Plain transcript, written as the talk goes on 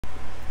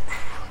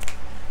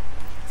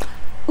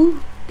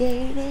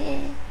there it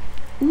is.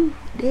 Ooh,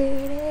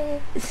 there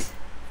it is.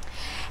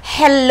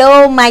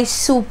 Hello my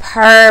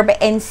superb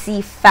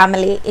NC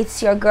family,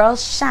 it's your girl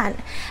Shan,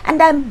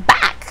 and I'm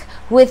back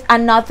with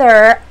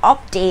another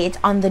update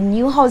on the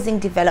new housing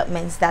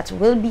developments that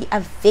will be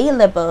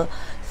available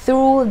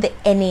through the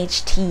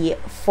NHT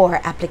for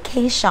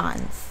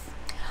applications.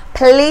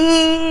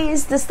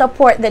 Please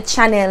support the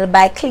channel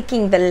by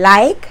clicking the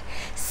like,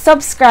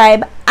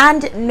 subscribe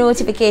and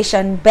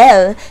notification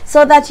bell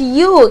so that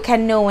you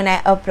can know when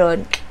I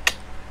upload.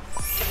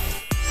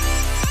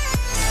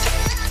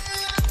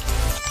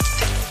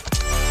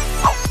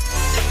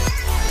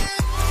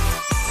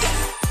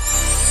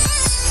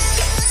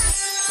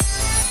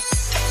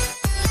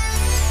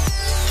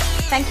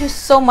 Thank you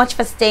so much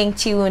for staying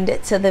tuned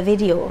to the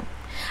video.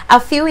 A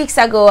few weeks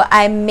ago,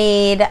 I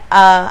made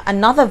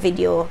another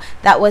video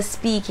that was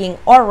speaking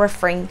or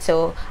referring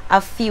to a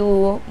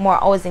few more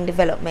housing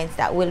developments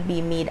that will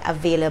be made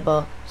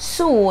available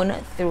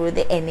soon through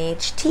the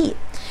NHT.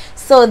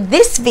 So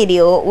this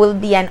video will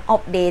be an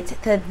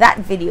update to that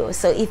video.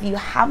 So if you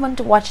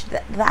haven't watched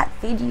that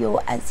video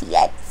as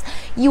yet,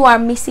 you are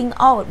missing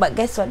out. But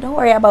guess what? Don't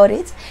worry about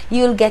it.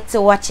 You'll get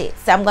to watch it.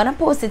 So I'm gonna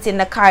post it in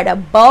the card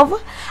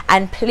above,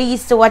 and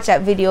please to watch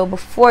that video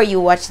before you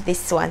watch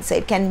this one so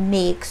it can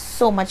make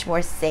so much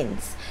more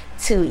sense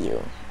to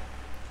you.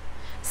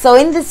 So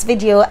in this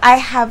video, I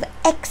have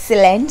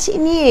excellent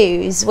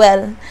news.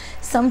 Well,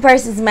 some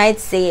persons might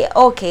say,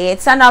 okay,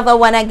 it's another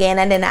one again,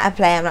 and then I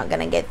apply, I'm not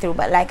gonna get through.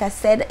 But like I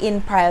said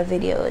in prior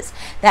videos,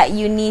 that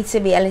you need to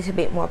be a little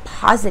bit more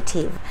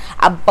positive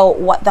about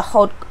what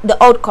the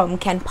outcome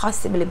can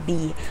possibly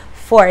be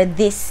for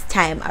this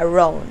time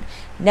around.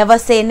 Never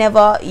say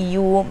never,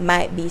 you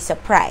might be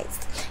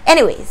surprised.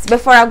 Anyways,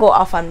 before I go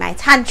off on my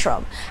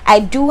tantrum, I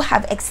do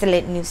have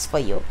excellent news for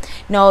you.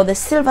 Now, the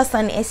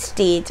Silversun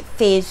Estate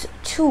Phase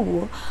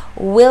 2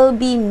 will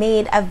be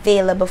made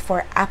available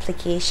for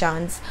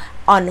applications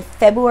on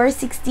February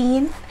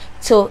 16th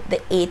to the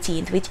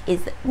 18th, which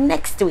is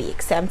next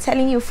week. So I'm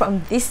telling you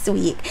from this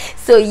week,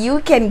 so you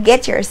can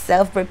get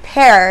yourself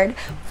prepared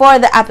for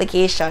the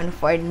application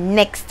for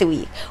next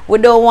week. We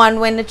don't want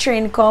when the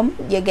train come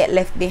you get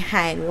left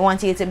behind. We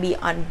want you to be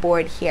on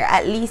board here.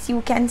 At least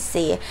you can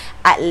say,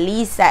 at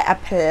least I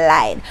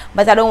applied.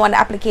 But I don't want the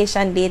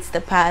application dates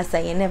to pass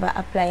and you never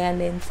apply and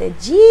then say,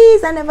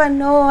 geez, I never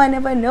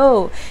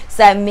know.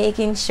 So I'm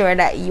making sure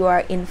that you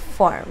are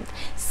informed.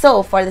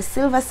 So for the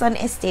Silversun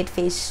Estate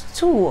Phase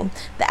 2,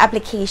 the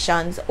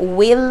applications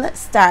will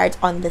start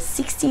on the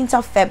 16th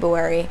of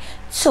February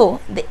to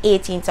the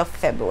 18th of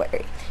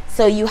February.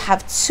 So you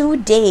have 2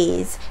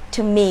 days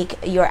to make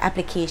your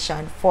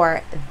application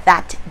for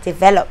that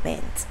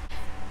development.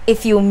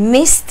 If you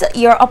missed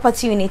your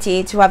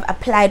opportunity to have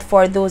applied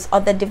for those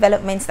other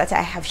developments that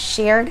I have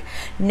shared,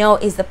 now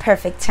is the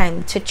perfect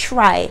time to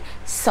try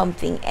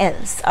something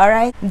else. All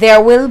right, there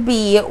will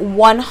be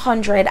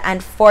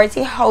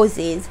 140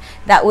 houses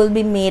that will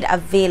be made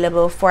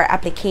available for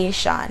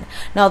application.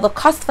 Now the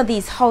cost for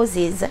these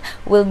houses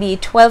will be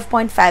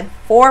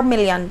 $12.54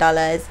 million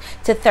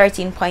to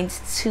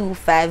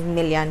 $13.25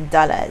 million,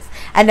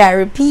 and I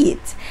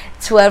repeat,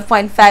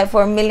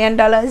 $12.54 million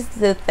to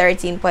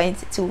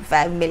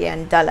 $13.25 million.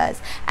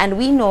 And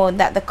we know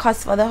that the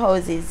cost for the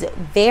houses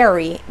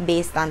vary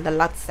based on the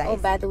lot size. Oh,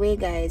 by the way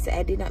guys,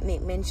 I did not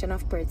make mention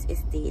of Perth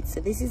Estate, so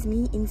this is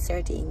me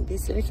inserting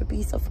this little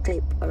piece of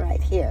clip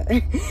right here.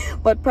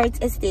 But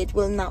Perth Estate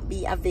will not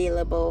be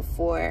available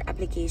for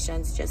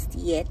applications just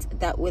yet.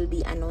 That will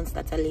be announced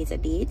at a later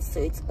date. So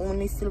it's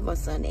only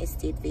Silversun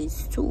Estate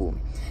Phase 2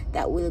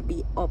 that will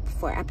be up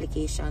for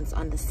applications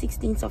on the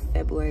 16th of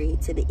February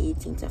to the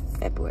 18th of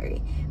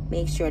February.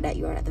 Make sure that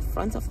you're at the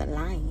front of the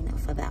line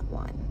for that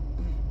one.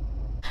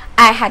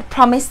 I had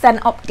promised an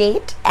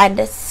update,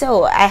 and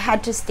so I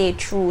had to stay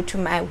true to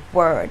my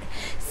word.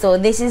 So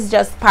this is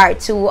just part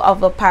 2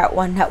 of a part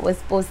 1 that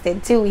was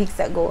posted 2 weeks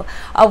ago,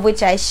 of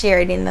which I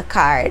shared in the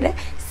card.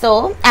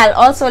 So I'll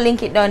also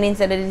link it down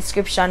into the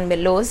description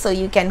below, so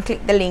you can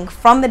click the link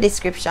from the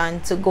description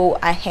to go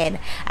ahead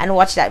and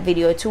watch that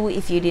video too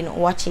if you didn't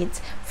watch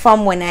it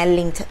from when I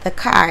linked the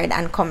card,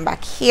 and come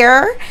back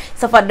here.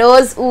 So for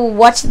those who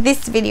watched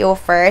this video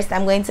first,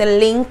 I'm going to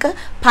link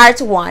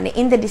part 1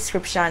 in the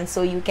description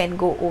so you can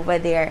go over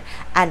there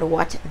and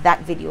watch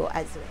that video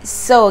as well.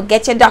 So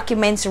get your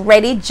documents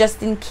ready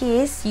just in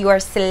case you are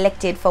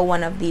selected for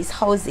one of these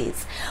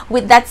houses.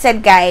 With that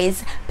said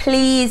guys,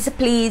 please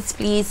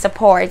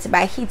support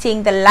by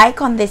hitting the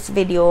like on this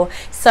video,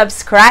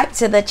 subscribe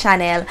to the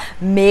channel,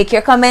 make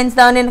your comments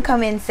down in the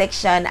comment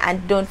section,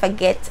 and don't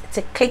forget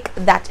to click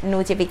that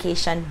notification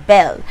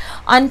bell.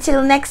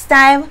 Until next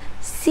time,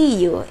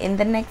 see you in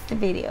the next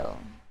video.